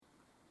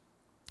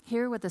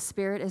Hear what the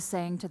Spirit is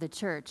saying to the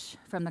church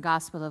from the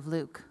Gospel of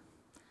Luke.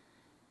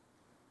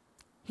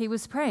 He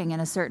was praying in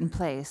a certain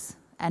place,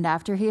 and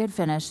after he had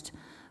finished,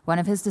 one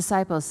of his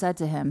disciples said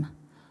to him,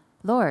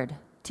 "Lord,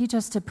 teach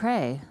us to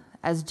pray,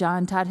 as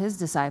John taught his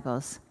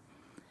disciples."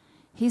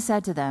 He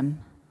said to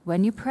them,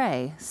 "When you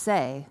pray,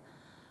 say,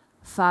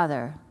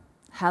 'Father,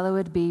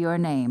 hallowed be your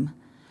name,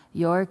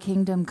 your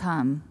kingdom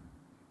come.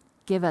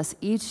 Give us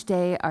each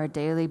day our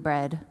daily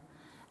bread,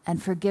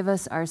 and forgive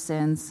us our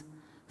sins,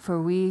 for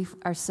we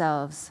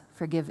ourselves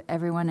forgive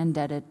everyone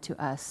indebted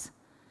to us.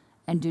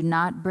 And do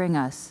not bring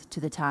us to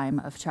the time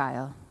of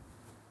trial.'"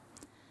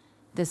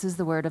 This is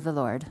the word of the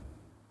Lord.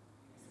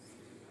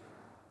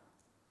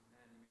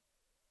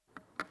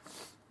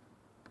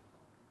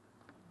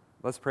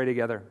 Let's pray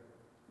together.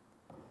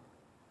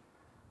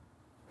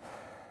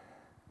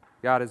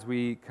 God, as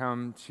we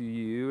come to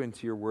you and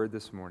to your word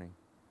this morning,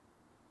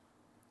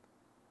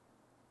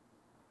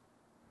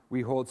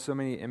 we hold so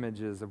many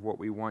images of what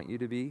we want you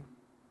to be,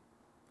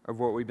 of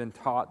what we've been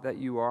taught that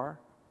you are,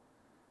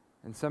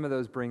 and some of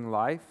those bring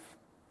life,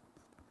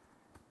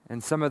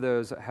 and some of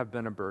those have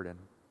been a burden.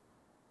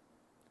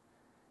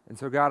 And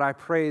so, God, I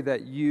pray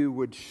that you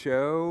would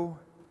show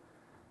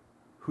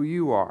who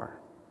you are,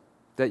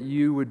 that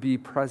you would be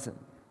present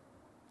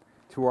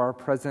to our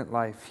present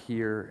life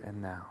here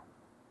and now.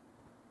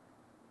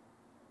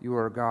 You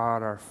are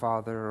God, our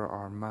Father,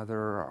 our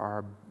Mother,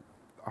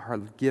 our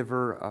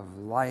giver of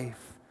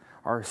life,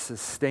 our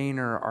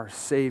sustainer, our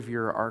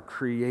Savior, our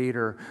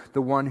Creator,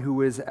 the one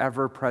who is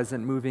ever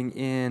present, moving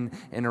in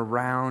and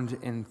around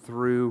and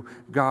through.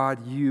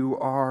 God, you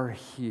are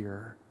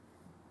here.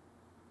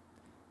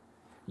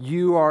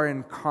 You are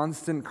in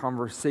constant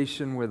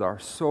conversation with our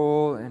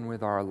soul and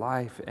with our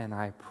life, and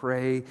I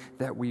pray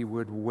that we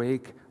would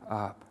wake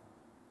up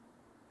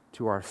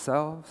to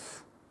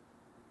ourselves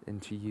and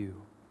to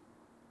you.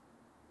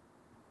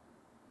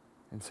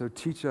 And so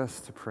teach us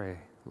to pray,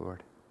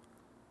 Lord.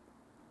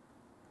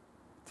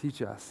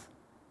 Teach us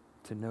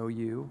to know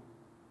you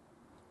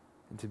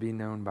and to be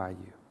known by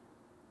you.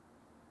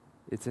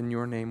 It's in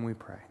your name we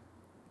pray.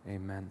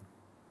 Amen.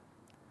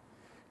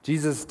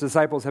 Jesus'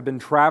 disciples have been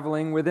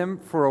traveling with him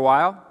for a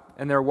while,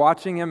 and they're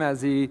watching him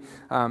as he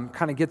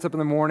kind of gets up in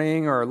the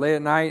morning or late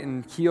at night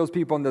and heals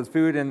people and does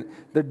food. And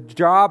the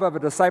job of a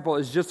disciple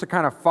is just to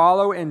kind of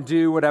follow and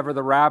do whatever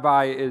the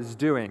rabbi is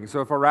doing. So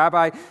if a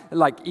rabbi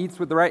eats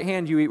with the right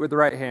hand, you eat with the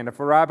right hand.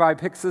 If a rabbi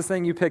picks this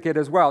thing, you pick it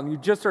as well. And you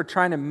just are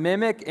trying to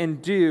mimic and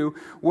do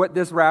what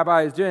this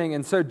rabbi is doing.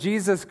 And so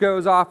Jesus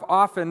goes off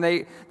often.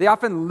 They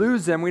often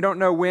lose him. We don't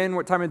know when,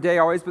 what time of day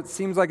always, but it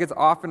seems like it's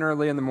often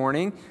early in the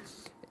morning.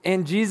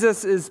 And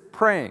Jesus is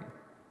praying.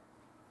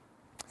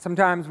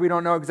 Sometimes we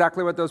don't know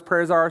exactly what those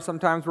prayers are.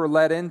 Sometimes we're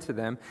led into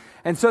them.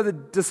 And so the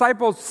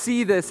disciples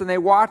see this and they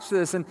watch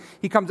this, and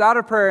he comes out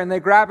of prayer and they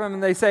grab him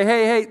and they say,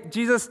 hey,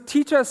 Jesus,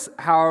 teach us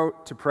how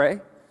to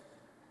pray.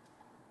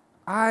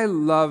 I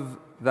love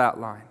that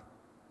line.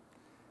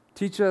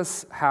 Teach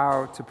us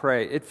how to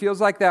pray. It feels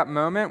like that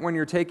moment when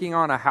you're taking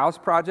on a house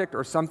project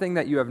or something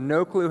that you have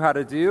no clue how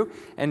to do,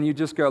 and you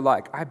just go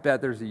I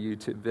bet there's a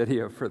YouTube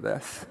video for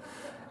this.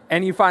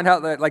 And you find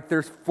out that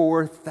there's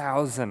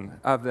 4,000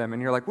 of them.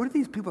 And you're like, what do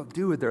these people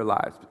do with their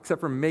lives?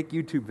 Except for make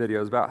YouTube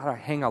videos about how to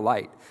hang a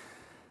light.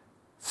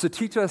 So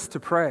teach us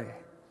to pray.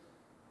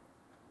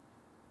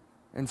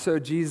 And so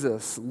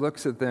Jesus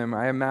looks at them,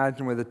 I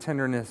imagine, with a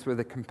tenderness,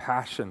 with a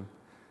compassion,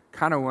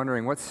 kind of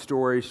wondering, what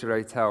story should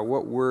I tell?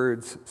 What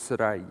words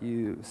should I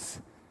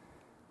use?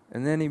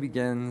 And then he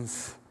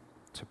begins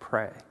to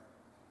pray.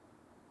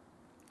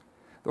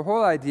 The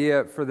whole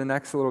idea for the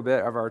next little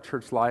bit of our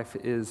church life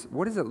is,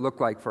 what does it look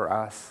like for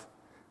us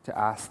to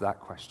ask that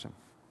question?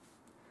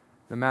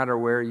 No matter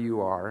where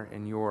you are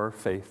in your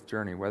faith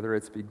journey, whether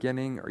it's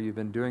beginning or you've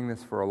been doing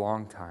this for a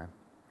long time,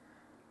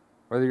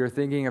 whether you're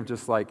thinking of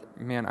just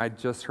man, I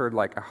just heard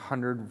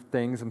 100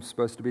 things I'm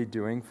supposed to be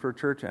doing for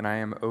church and I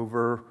am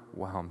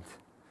overwhelmed.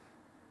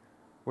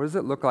 What does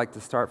it look like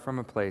to start from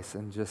a place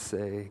and just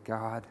say,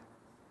 God,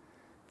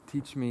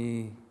 teach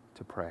me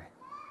to pray?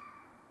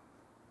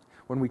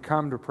 When we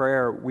come to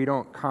prayer, we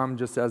don't come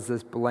just as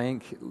this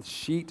blank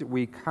sheet.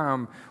 We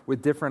come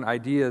with different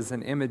ideas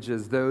and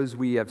images, those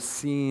we have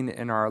seen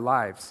in our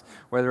lives.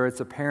 Whether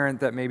it's a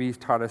parent that maybe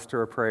taught us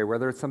to pray,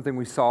 whether it's something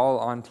we saw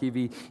on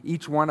TV,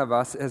 each one of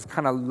us has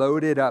kind of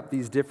loaded up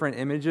these different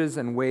images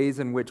and ways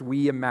in which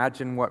we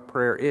imagine what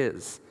prayer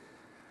is.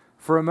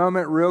 For a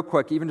moment, real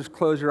quick, even just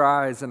close your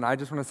eyes, and I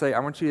just want to say, I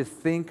want you to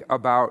think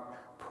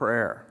about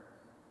prayer.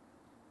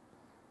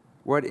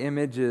 What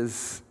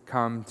images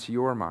come to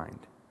your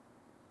mind?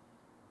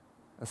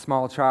 A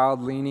small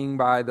child leaning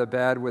by the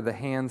bed with the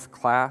hands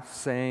clasped,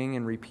 saying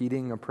and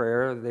repeating a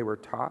prayer they were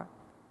taught.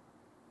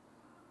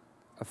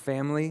 A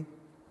family,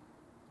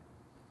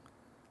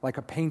 like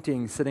a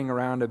painting sitting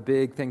around a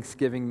big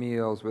Thanksgiving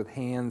meals with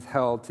hands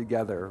held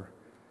together,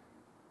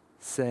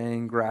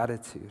 saying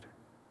gratitude.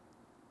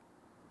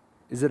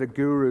 Is it a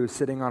guru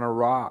sitting on a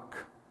rock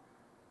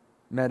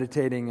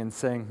meditating and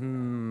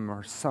saying,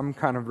 or some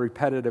kind of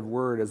repetitive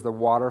word as the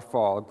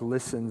waterfall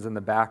glistens in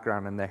the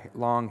background and the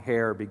long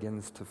hair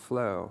begins to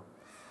flow?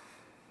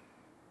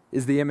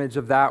 Is the image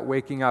of that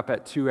waking up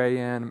at 2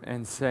 a.m.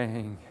 and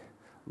saying,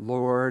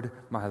 Lord,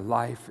 my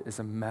life is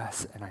a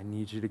mess and I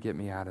need you to get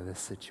me out of this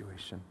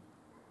situation?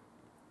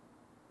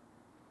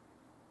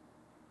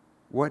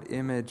 What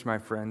image, my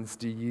friends,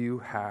 do you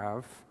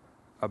have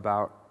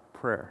about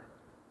prayer?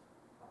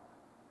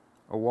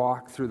 A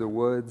walk through the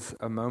woods,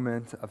 a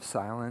moment of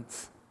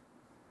silence.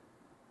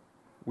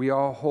 We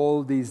all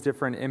hold these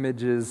different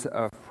images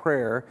of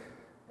prayer,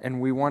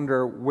 and we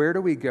wonder, where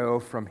do we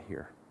go from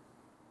here?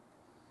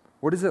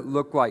 What does it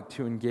look like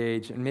to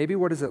engage? And maybe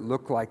what does it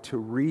look like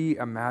to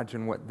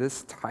reimagine what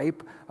this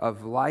type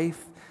of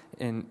life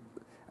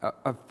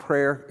of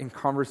prayer and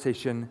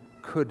conversation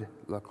could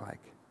look like?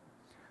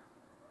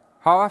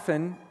 How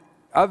often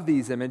of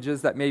these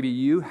images that maybe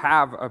you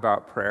have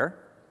about prayer,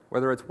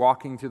 whether it's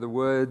walking through the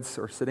woods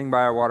or sitting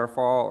by a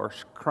waterfall or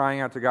crying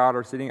out to God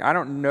or sitting, I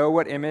don't know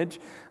what image.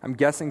 I'm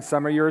guessing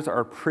some of yours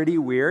are pretty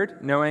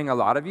weird, knowing a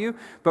lot of you.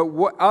 But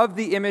what, of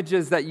the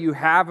images that you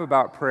have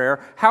about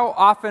prayer, how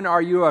often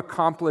are you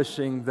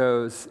accomplishing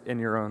those in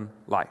your own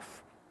life?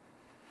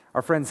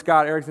 Our friend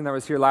Scott Erickson that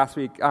was here last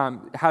week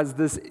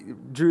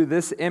drew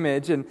this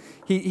image, and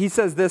he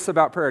says this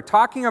about prayer.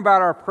 Talking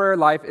about our prayer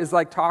life is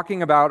like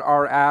talking about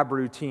our ab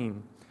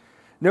routine.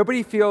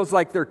 Nobody feels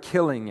like they're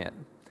killing it.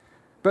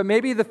 But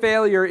maybe the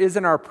failure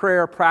isn't our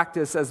prayer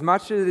practice as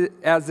much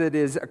as it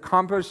is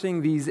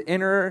accomplishing these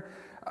inner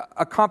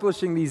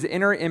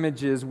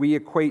images we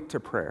equate to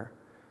prayer.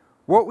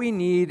 What we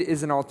need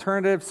is an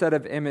alternative set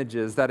of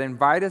images that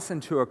invite us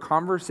into a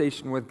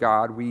conversation with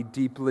God we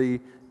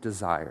deeply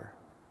desire.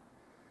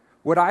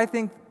 What I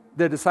think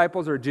the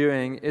disciples are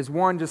doing is,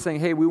 one, just saying,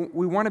 hey,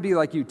 we want to be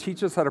like you,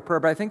 teach us how to pray.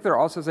 But I think they're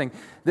also saying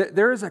that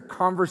there is a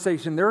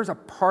conversation, there is a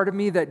part of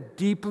me that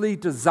deeply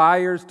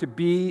desires to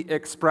be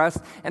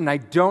expressed, and I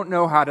don't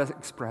know how to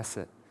express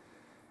it.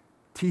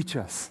 Teach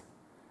us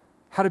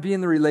how to be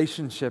in the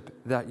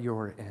relationship that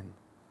you're in.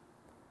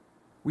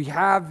 We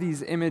have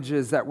these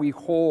images that we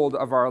hold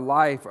of our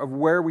life, of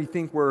where we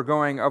think we're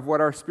going, of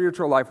what our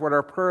spiritual life, what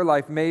our prayer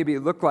life maybe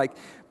look like.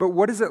 But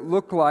what does it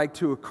look like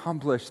to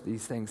accomplish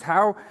these things?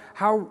 How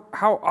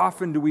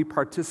often do we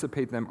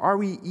participate in them? Are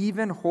we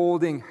even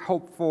holding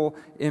helpful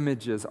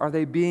images? Are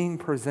they being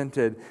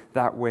presented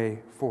that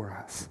way for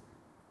us?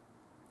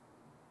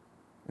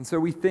 And so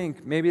we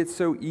think maybe it's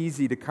so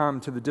easy to come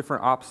to the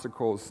different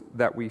obstacles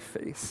that we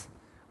face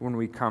when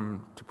we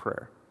come to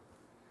prayer.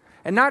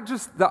 And not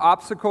just the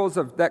obstacles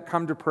that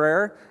come to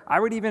prayer. I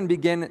would even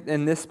begin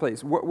in this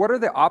place. What are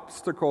the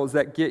obstacles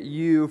that get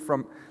you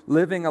from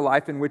living a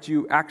life in which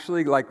you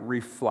actually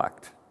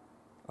reflect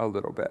a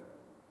little bit?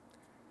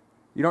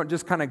 You don't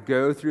just kind of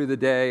go through the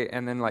day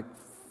and then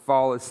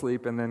fall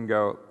asleep and then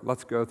go,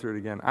 let's go through it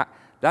again.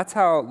 That's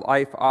how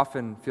life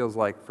often feels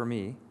like for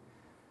me.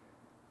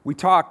 We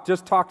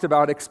just talked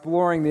about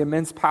exploring the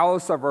immense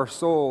palace of our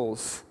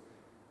souls.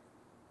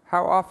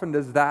 How often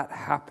does that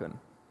happen?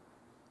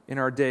 In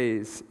our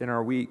days, in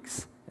our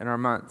weeks, in our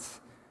months?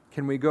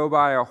 Can we go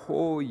by a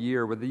whole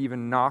year with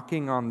even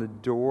knocking on the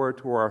door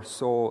to our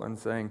soul and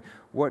saying,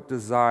 what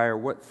desire,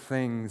 what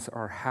things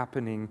are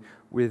happening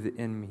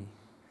within me?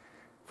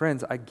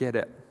 Friends, I get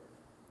it.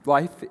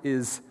 Life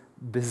is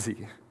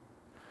busy.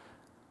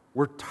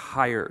 We're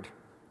tired.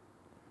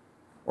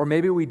 Or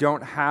maybe we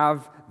don't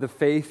have the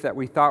faith that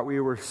we thought we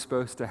were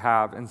supposed to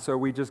have, and so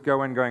we just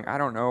go in going, I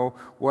don't know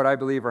what I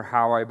believe or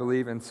how I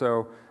believe, and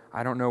so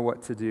I don't know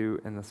what to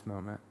do in this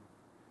moment.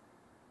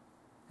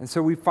 And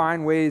so we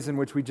find ways in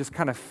which we just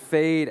kind of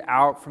fade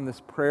out from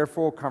this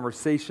prayerful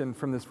conversation,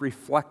 from this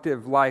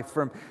reflective life,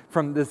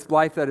 from this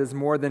life that is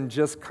more than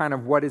just kind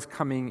of what is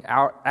coming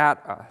out at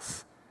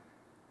us.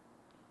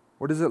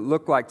 What does it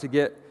look like to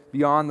get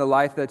beyond the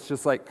life that's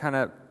just kind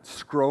of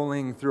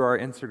scrolling through our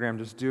Instagram,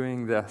 just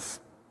doing this?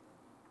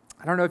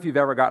 I don't know if you've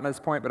ever gotten to this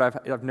point, but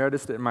I've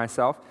noticed it in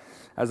myself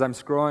as I'm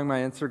scrolling my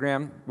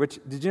Instagram, which,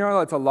 did you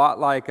know it's a lot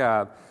like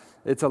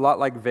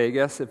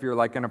Vegas if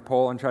you're in a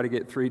poll and try to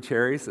get 3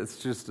 cherries. It's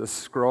just a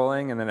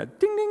scrolling and then a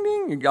ding, ding,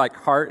 ding. You get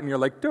heart and you're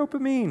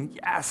dopamine.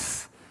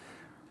 Yes.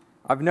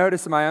 I've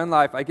noticed in my own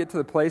life, I get to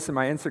the place in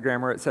my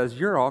Instagram where it says,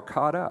 you're all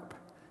caught up.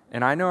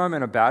 And I know I'm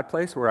in a bad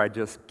place where I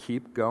just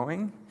keep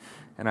going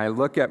and I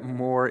look at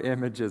more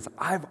images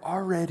I've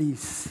already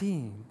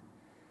seen.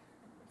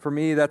 For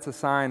me, that's a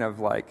sign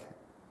of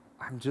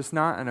I'm just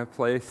not in a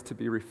place to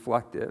be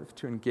reflective,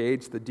 to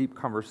engage the deep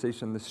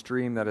conversation, the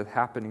stream that is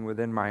happening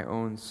within my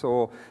own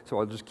soul. So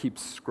I'll just keep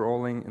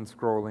scrolling and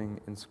scrolling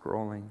and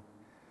scrolling.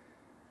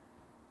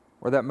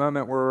 Or that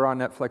moment where we're on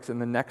Netflix and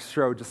the next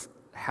show just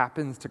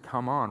happens to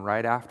come on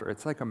right after.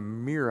 It's like a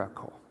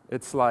miracle.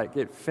 It's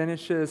it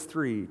finishes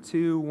 3,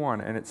 2,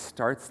 1, and it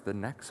starts the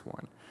next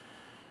one.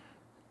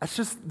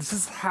 This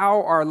is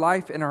how our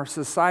life in our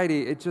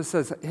society, it just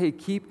says, hey,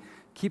 keep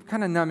keep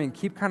kind of numbing,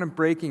 keep kind of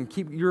breaking,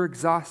 you're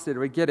exhausted,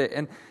 we get it.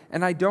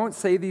 And I don't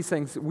say these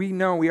things, we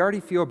know, we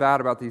already feel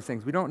bad about these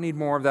things. We don't need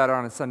more of that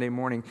on a Sunday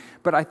morning.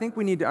 But I think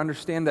we need to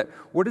understand that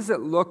what does it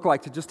look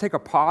like to just take a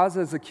pause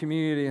as a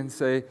community and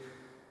say,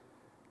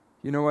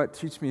 you know what,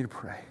 teach me to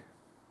pray.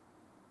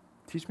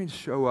 Teach me to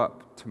show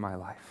up to my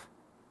life.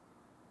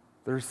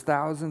 There's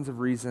thousands of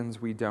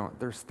reasons we don't.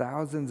 There's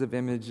thousands of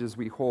images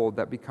we hold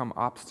that become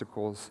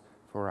obstacles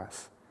for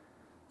us.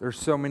 There's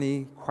so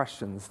many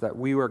questions that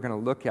we are going to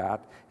look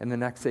at in the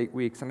next 8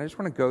 weeks, and I just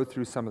want to go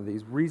through some of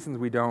these reasons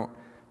we don't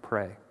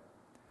pray.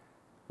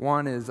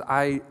 One is,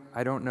 I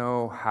don't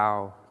know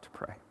how to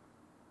pray.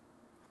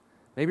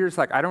 Maybe you're just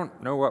like, I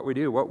don't know what we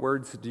do. What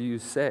words do you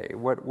say?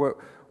 What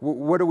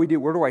do we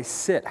do? Where do I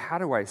sit? How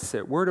do I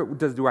sit?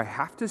 Do I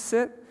have to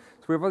sit?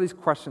 So we have all these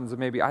questions of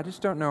maybe, I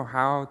just don't know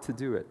how to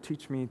do it.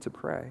 Teach me to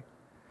pray.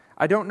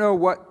 I don't know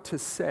what to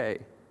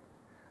say.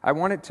 I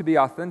want it to be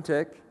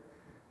authentic,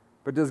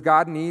 but does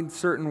God need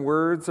certain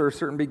words or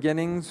certain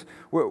beginnings?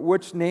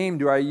 Which name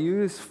do I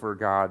use for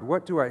God?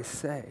 What do I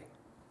say?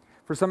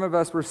 For some of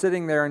us, we're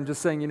sitting there and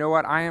just saying, you know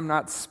what? I am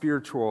not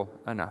spiritual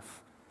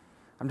enough.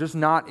 I'm just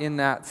not in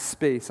that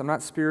space. I'm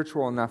not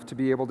spiritual enough to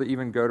be able to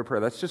even go to prayer.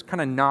 That's just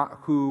kind of not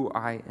who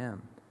I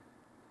am.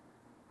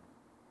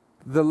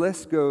 The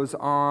list goes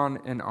on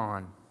and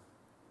on.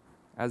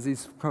 As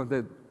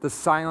the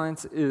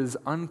silence is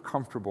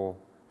uncomfortable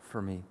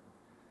for me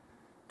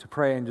to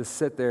pray and just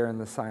sit there in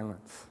the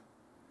silence.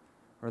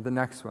 Or the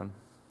next one.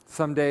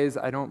 Some days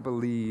I don't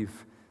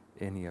believe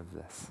any of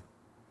this.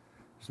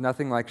 There's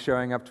nothing like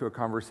showing up to a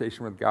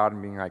conversation with God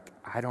and being like,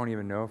 I don't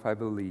even know if I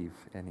believe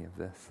any of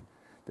this.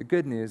 The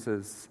good news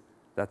is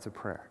that's a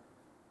prayer.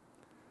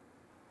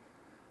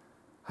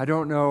 I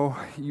don't know,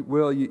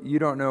 Will, you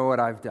don't know what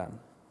I've done.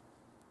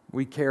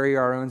 We carry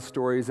our own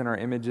stories and our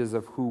images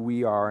of who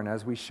we are, and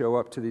as we show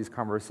up to these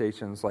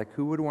conversations, like,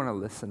 who would want to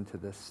listen to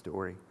this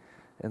story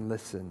and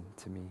listen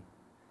to me?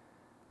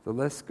 The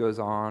list goes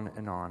on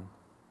and on.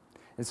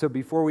 And so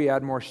before we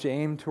add more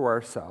shame to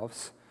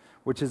ourselves,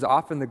 which is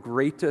often the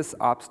greatest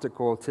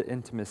obstacle to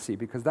intimacy,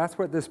 because that's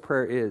what this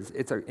prayer is.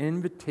 It's an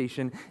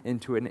invitation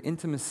into an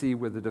intimacy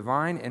with the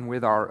divine and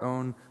with our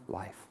own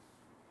life.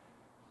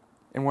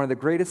 And one of the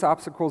greatest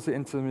obstacles to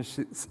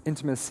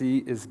intimacy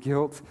is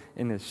guilt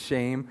and is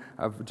shame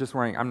of just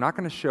worrying, I'm not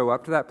going to show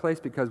up to that place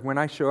because when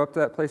I show up to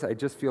that place, I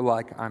just feel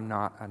like I'm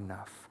not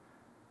enough.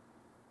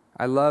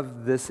 I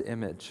love this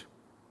image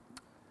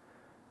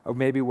of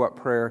maybe what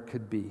prayer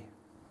could be.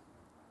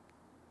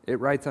 It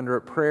writes under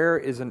it, prayer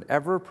is an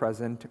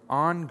ever-present,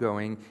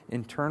 ongoing,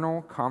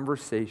 internal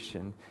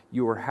conversation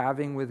you are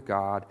having with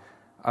God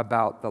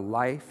about the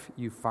life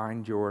you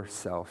find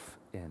yourself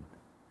in.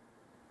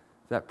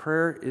 That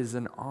prayer is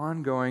an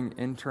ongoing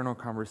internal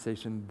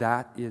conversation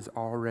that is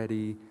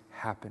already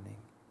happening.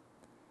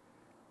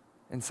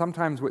 And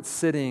sometimes what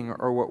sitting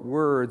or what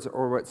words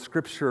or what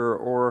scripture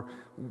or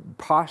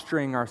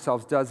posturing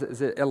ourselves does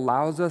is it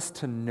allows us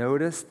to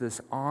notice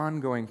this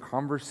ongoing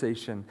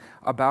conversation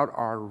about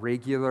our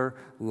regular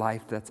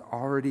life that's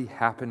already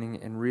happening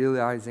and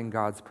realizing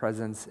God's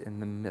presence in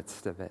the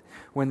midst of it.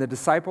 When the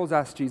disciples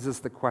asked Jesus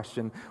the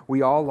question,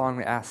 we all long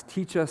to ask,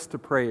 teach us to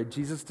pray.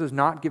 Jesus does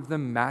not give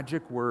them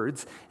magic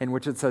words in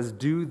which it says,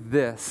 do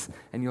this,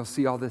 and you'll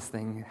see all this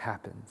thing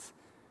happens.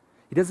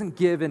 He doesn't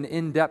give an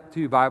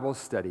in-depth Bible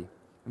study.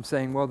 I'm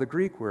saying, well, the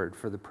Greek word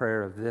for the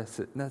prayer of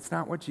this, that's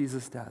not what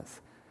Jesus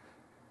does.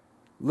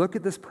 Look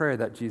at this prayer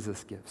that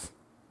Jesus gives.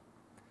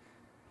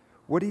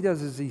 What he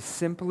does is he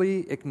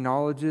simply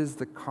acknowledges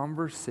the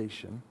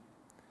conversation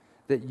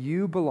that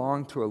you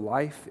belong to a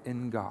life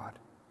in God.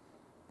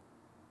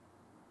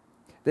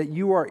 That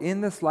you are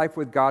in this life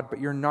with God, but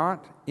you're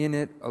not in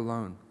it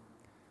alone.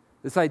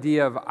 This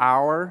idea of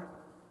our,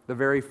 the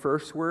very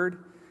first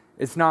word,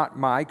 it's not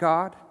my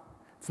God.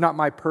 It's not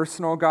my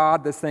personal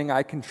God, this thing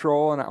I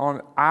control.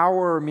 And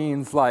our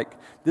means like,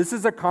 this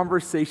is a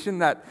conversation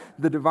that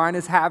the divine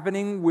is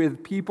happening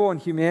with people and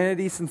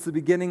humanity since the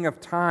beginning of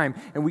time.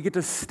 And we get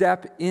to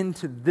step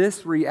into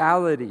this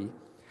reality.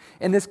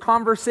 And this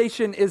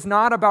conversation is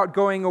not about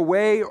going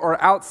away or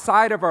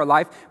outside of our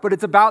life, but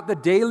it's about the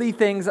daily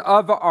things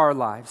of our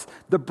lives.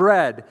 The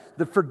bread,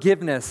 the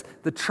forgiveness,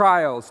 the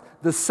trials,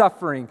 the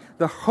suffering,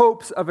 the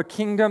hopes of a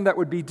kingdom that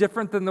would be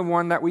different than the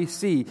one that we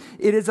see.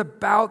 It is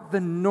about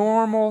the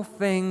normal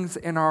things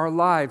in our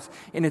lives.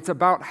 And it's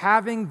about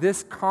having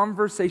this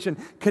conversation,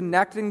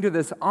 connecting to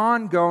this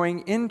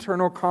ongoing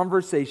internal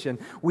conversation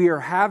we are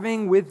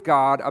having with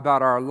God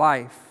about our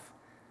life.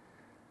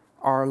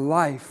 Our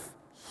life.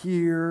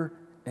 Here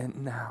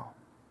and now.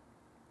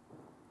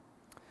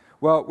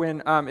 Well,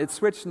 when it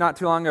switched not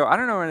too long ago, I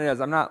don't know when it is.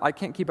 I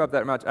can't keep up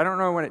that much. I don't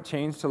know when it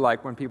changed to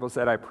like when people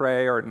said I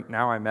pray or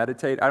now I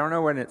meditate. I don't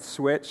know when it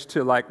switched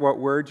to like what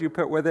words you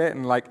put with it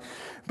and like.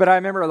 But I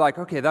remember like,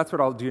 okay, that's what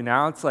I'll do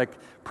now. It's like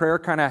prayer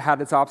kind of had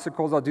its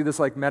obstacles. I'll do this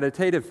like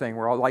meditative thing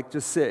where I'll like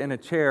just sit in a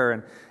chair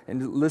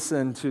and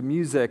listen to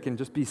music and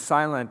just be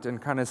silent and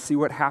kind of see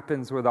what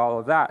happens with all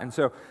of that. And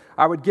so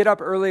I would get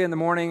up early in the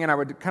morning and I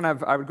would go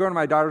to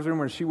my daughter's room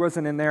when she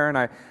wasn't in there, and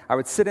I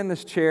would sit in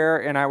this chair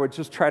and I would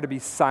just try to be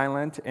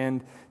silent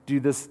and do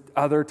this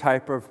other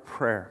type of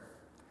prayer.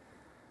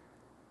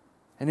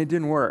 And it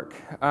didn't work.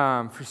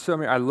 For so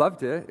many, I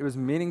loved it. It was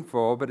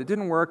meaningful, but it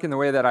didn't work in the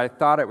way that I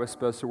thought it was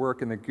supposed to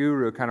work, in the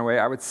guru kind of way.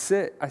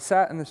 I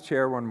sat in this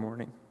chair one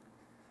morning,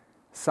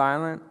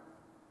 silent,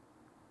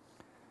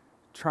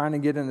 trying to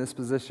get in this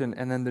position,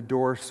 and then the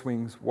door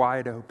swings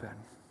wide open.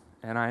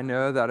 And I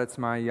know that it's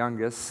my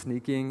youngest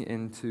sneaking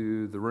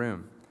into the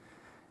room.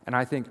 And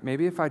I think,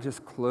 maybe if I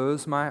just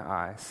close my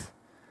eyes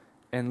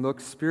and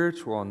look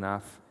spiritual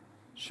enough,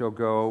 she'll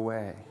go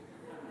away.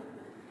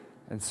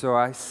 And so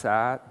I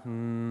sat. I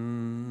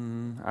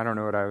don't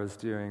know what I was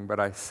doing, but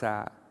I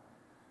sat.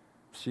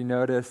 She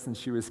noticed and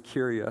she was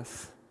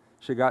curious.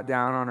 She got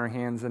down on her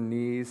hands and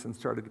knees and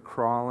started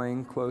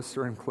crawling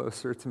closer and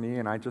closer to me,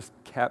 and I just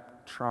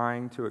kept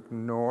trying to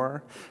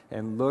ignore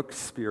and look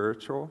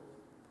spiritual.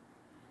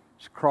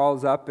 She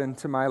crawls up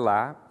into my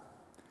lap,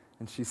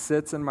 and she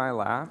sits in my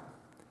lap.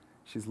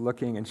 She's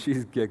looking, and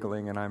she's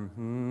giggling, and I'm,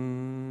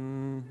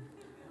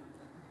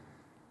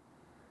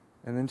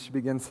 And then she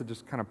begins to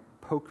just kind of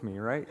poke me,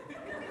 right?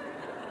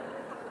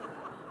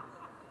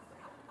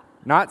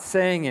 Not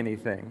saying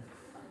anything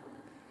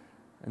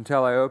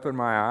until I open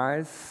my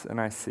eyes and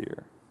I see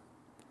her.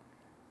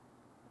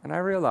 And I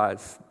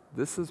realize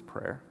this is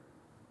prayer.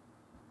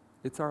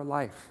 It's our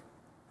life.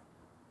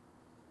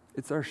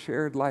 It's our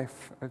shared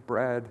life of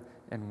bread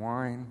and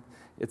wine.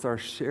 It's our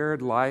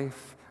shared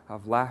life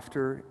of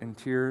laughter and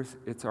tears.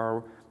 It's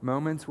our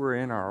moments we're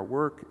in our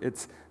work.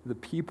 It's the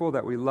people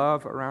that we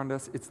love around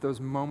us. It's those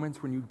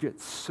moments when you get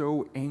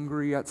so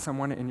angry at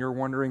someone and you're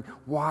wondering,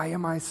 why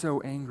am I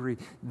so angry?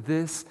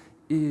 This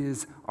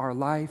is our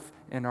life,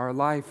 and our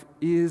life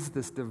is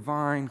this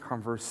divine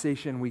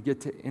conversation we get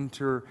to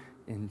enter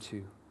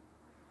into.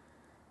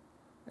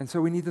 And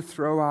so we need to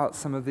throw out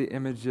some of the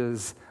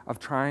images of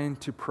trying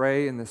to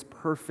pray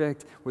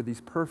with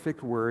these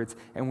perfect words,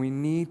 and we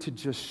need to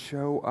just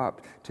show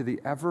up to the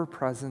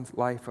ever-present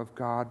life of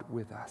God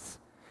with us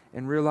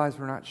and realize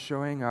we're not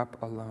showing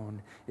up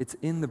alone. It's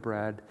in the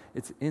bread,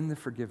 it's in the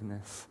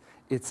forgiveness,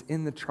 it's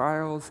in the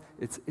trials,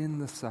 it's in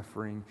the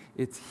suffering.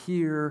 It's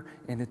here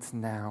and it's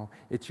now.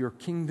 It's your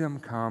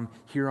kingdom come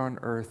here on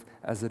earth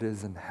as it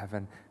is in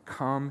heaven.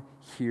 Come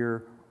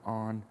here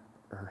on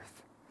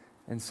earth.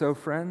 And so,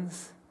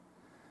 friends,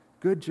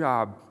 good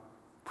job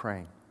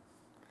praying,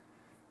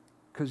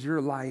 because your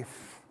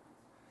life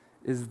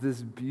is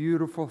this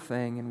beautiful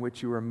thing in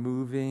which you are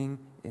moving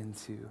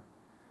into.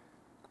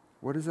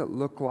 What does it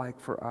look like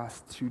for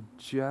us to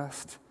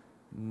just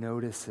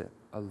notice it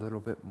a little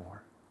bit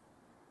more?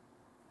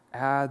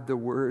 Add the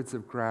words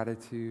of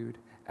gratitude,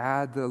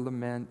 add the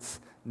laments,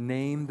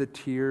 name the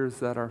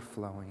tears that are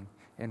flowing,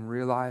 and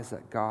realize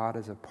that God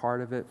is a part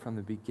of it from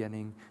the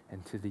beginning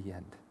and to the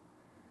end.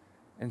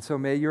 And so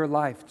may your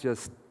life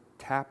just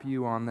tap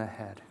you on the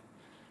head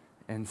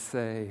and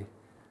say,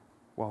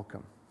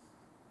 welcome.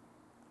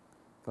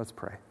 Let's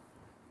pray.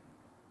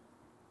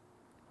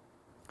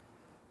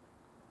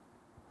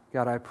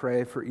 God, I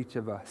pray for each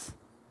of us,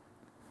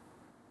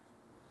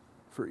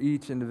 for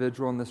each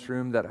individual in this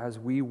room, that as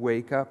we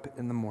wake up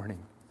in the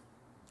morning,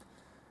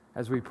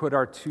 as we put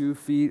our 2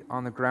 feet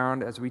on the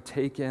ground, as we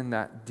take in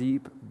that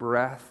deep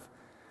breath,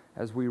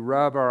 as we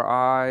rub our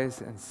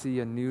eyes and see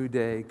a new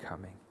day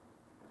coming,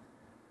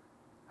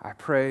 I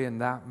pray in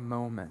that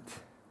moment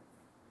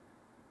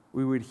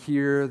we would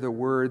hear the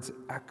words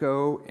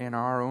echo in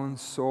our own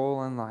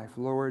soul and life.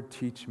 Lord,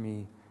 teach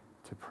me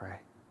to pray.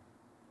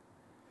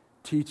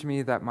 Teach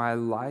me that my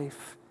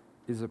life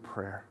is a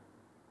prayer,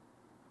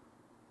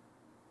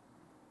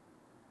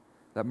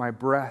 that my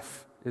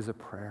breath is a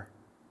prayer,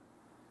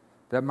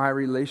 that my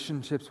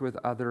relationships with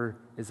others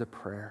is a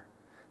prayer,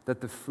 that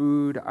the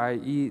food I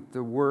eat,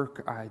 the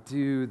work I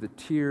do, the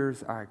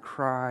tears I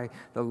cry,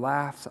 the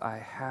laughs I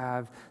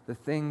have, the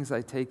things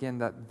I take in,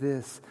 that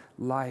this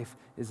life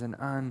is an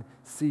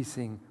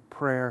unceasing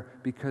prayer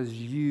because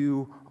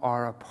you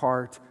are a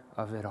part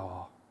of it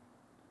all.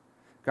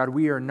 God,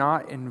 we are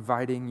not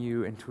inviting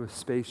you into a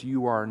space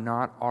you are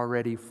not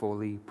already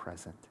fully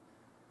present.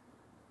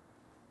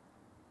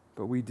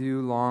 But we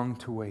do long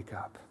to wake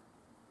up.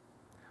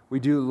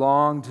 We do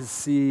long to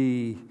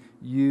see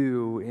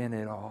you in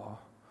it all.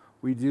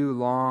 We do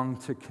long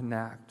to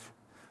connect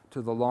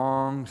to the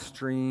long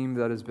stream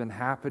that has been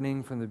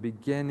happening from the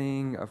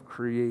beginning of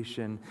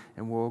creation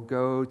and will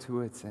go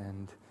to its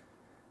end.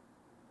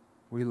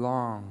 We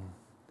long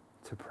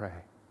to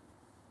pray.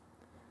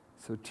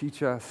 So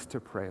teach us to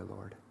pray,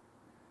 Lord.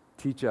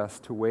 Teach us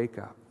to wake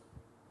up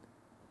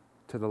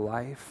to the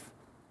life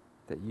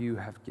that you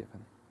have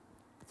given.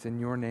 It's in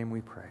your name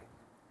we pray.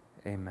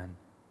 Amen.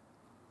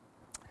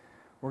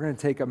 We're going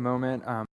to take a moment.